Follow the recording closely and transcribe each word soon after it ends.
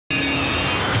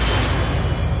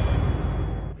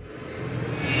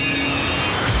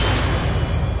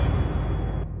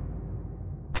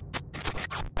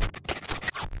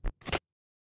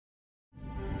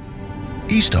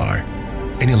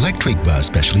an electric bus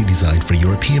specially designed for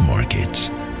European markets.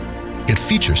 It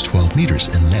features 12 meters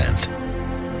in length,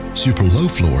 super low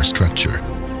floor structure,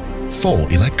 full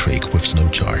electric with no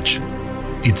charge.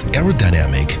 Its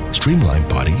aerodynamic, streamlined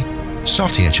body,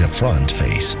 soft edge front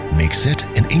face makes it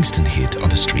an instant hit on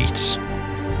the streets.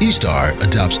 Estar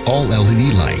adopts all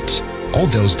LED lights. All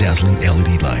those dazzling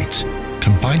LED lights,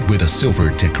 combined with a silver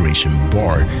decoration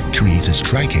bar, creates a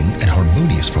striking and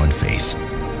harmonious front face.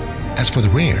 As for the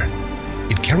rear,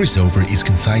 it carries over its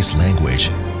concise language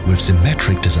with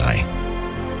symmetric design.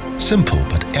 Simple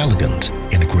but elegant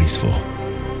and graceful.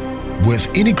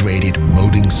 With integrated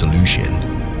molding solution.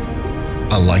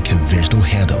 Unlike conventional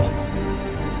handle,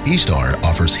 Estar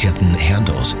offers hidden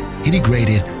handles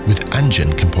integrated with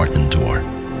engine compartment door,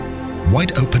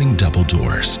 wide opening double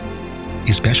doors,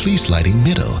 especially sliding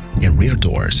middle and rear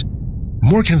doors,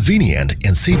 more convenient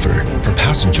and safer for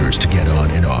passengers to get on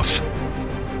and off.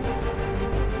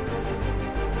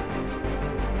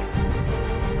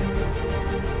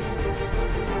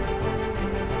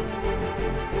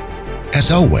 As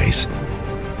always,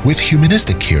 with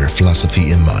humanistic care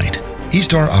philosophy in mind,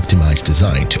 Estar optimized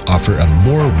design to offer a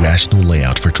more rational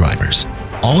layout for drivers.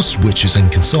 All switches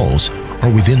and consoles are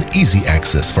within easy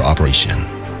access for operation.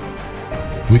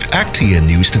 With Actia's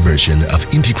newest version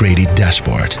of integrated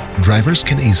dashboard, drivers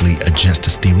can easily adjust the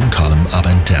steering column up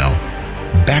and down,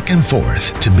 back and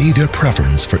forth to meet their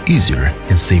preference for easier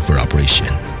and safer operation.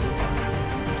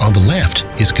 On the left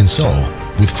is console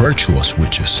with virtual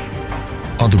switches.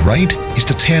 On the right is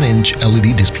the 10-inch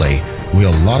LED display with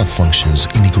a lot of functions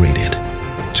integrated.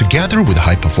 Together with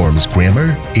high-performance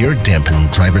Grammar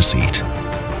air-dampened driver seat,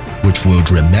 which will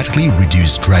dramatically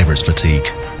reduce driver's fatigue.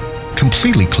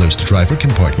 Completely closed driver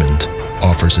compartment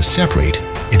offers a separate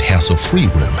and hassle-free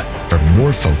room for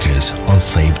more focus on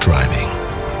safe driving.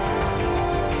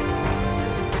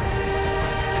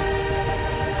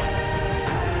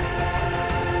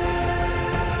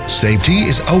 Safety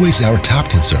is always our top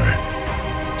concern,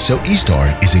 so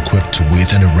Estar is equipped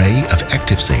with an array of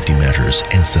active safety measures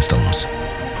and systems.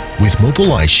 With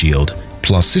Mobile Eye Shield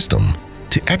Plus system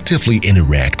to actively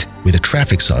interact with the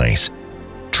traffic signs,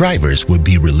 drivers will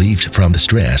be relieved from the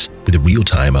stress with a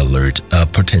real-time alert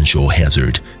of potential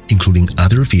hazard, including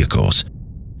other vehicles,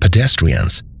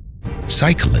 pedestrians,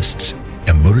 cyclists,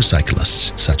 and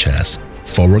motorcyclists, such as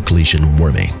forward collision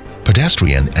warning,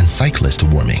 pedestrian and cyclist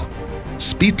warning,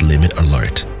 speed limit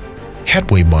alert,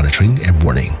 headway monitoring and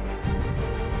warning.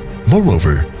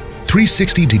 Moreover,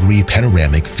 360-degree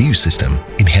panoramic view system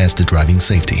enhance the driving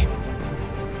safety.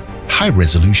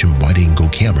 High-resolution wide-angle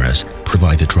cameras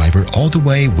provide the driver all the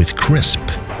way with crisp,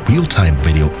 real-time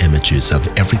video images of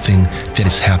everything that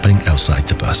is happening outside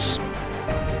the bus.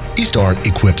 Estar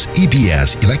equips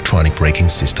EBS electronic braking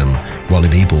system while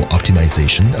enable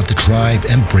optimization of the drive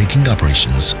and braking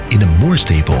operations in a more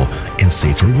stable and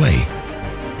safer way.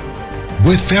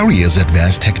 With various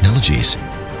advanced technologies,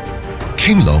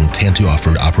 Kinglong tend to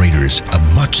offer operators a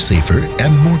much safer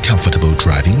and more comfortable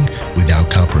driving without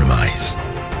compromise.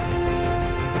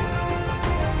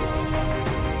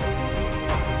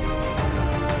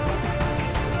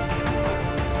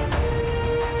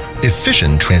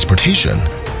 Efficient transportation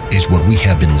is what we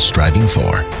have been striving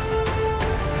for.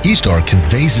 Estar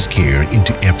conveys its care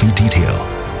into every detail.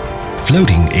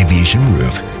 Floating aviation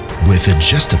roof with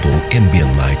adjustable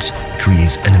ambient lights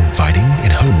creates an inviting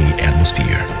and homey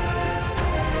atmosphere.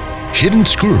 Hidden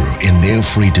screw and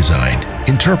nail-free design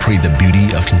interpret the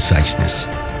beauty of conciseness.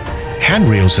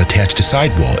 Handrails attached to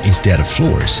sidewall instead of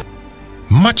floors,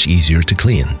 much easier to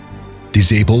clean.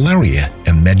 Disabled area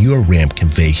and manual ramp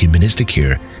convey humanistic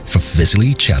care for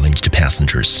physically challenged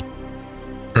passengers.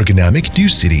 Ergonomic new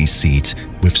city seats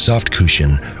with soft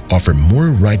cushion offer more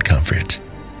ride comfort.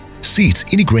 Seats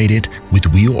integrated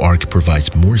with wheel arch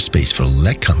provides more space for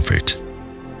leg comfort.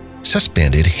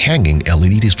 Suspended hanging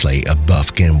LED display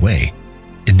above gangway.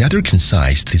 Another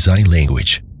concise design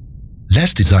language.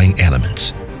 Less design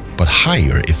elements, but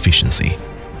higher efficiency.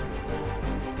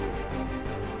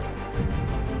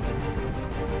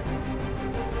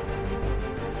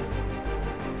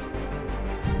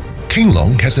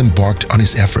 Kinglong has embarked on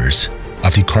its efforts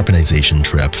of decarbonization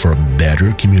trip for a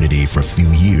better community for a few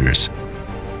years.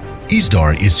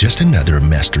 Estar is just another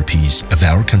masterpiece of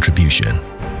our contribution.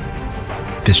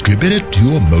 Distributed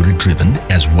dual-motor driven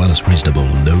as well as reasonable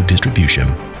load distribution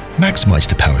maximize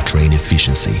the powertrain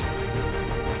efficiency.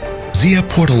 ZF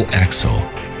Portal axle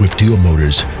with dual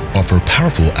motors offer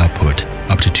powerful output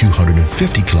up to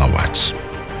 250 kilowatts.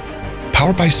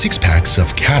 Powered by 6 packs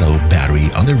of cattle battery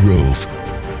on the roof,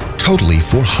 totally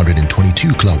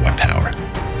 422 kilowatt power.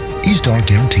 Estar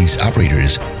guarantees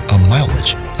operators a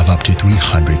mileage of up to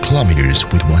 300 kilometers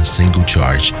with one single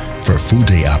charge for a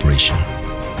full-day operation.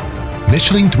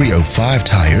 Michelin 305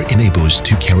 tire enables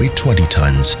to carry 20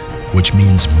 tons, which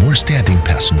means more standing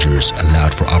passengers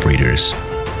allowed for operators.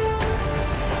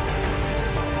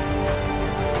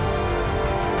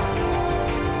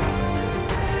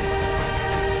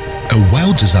 A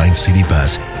well-designed city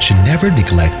bus should never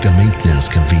neglect the maintenance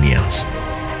convenience.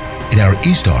 In our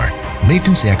Estar,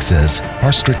 maintenance exits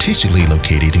are strategically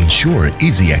located to ensure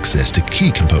easy access to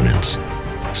key components.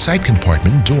 Side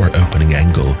compartment door opening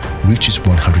angle reaches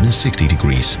 160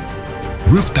 degrees.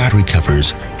 Roof battery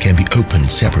covers can be opened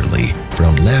separately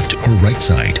from left or right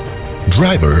side.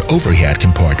 Driver overhead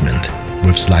compartment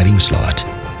with sliding slot,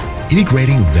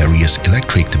 integrating various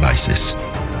electric devices.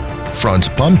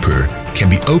 Front bumper can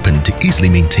be opened to easily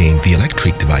maintain the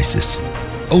electric devices.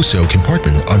 Also,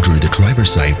 compartment under the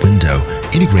driver's side window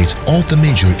integrates all the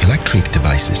major electric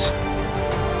devices.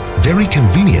 Very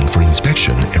convenient for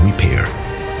inspection and repair.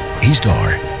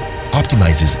 Estar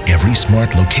optimizes every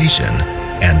smart location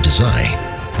and design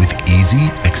with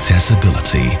easy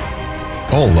accessibility.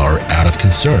 All are out of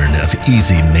concern of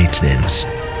easy maintenance.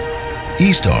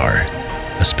 Estar,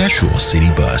 a special city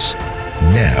bus,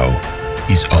 now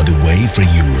is on the way for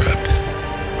Europe.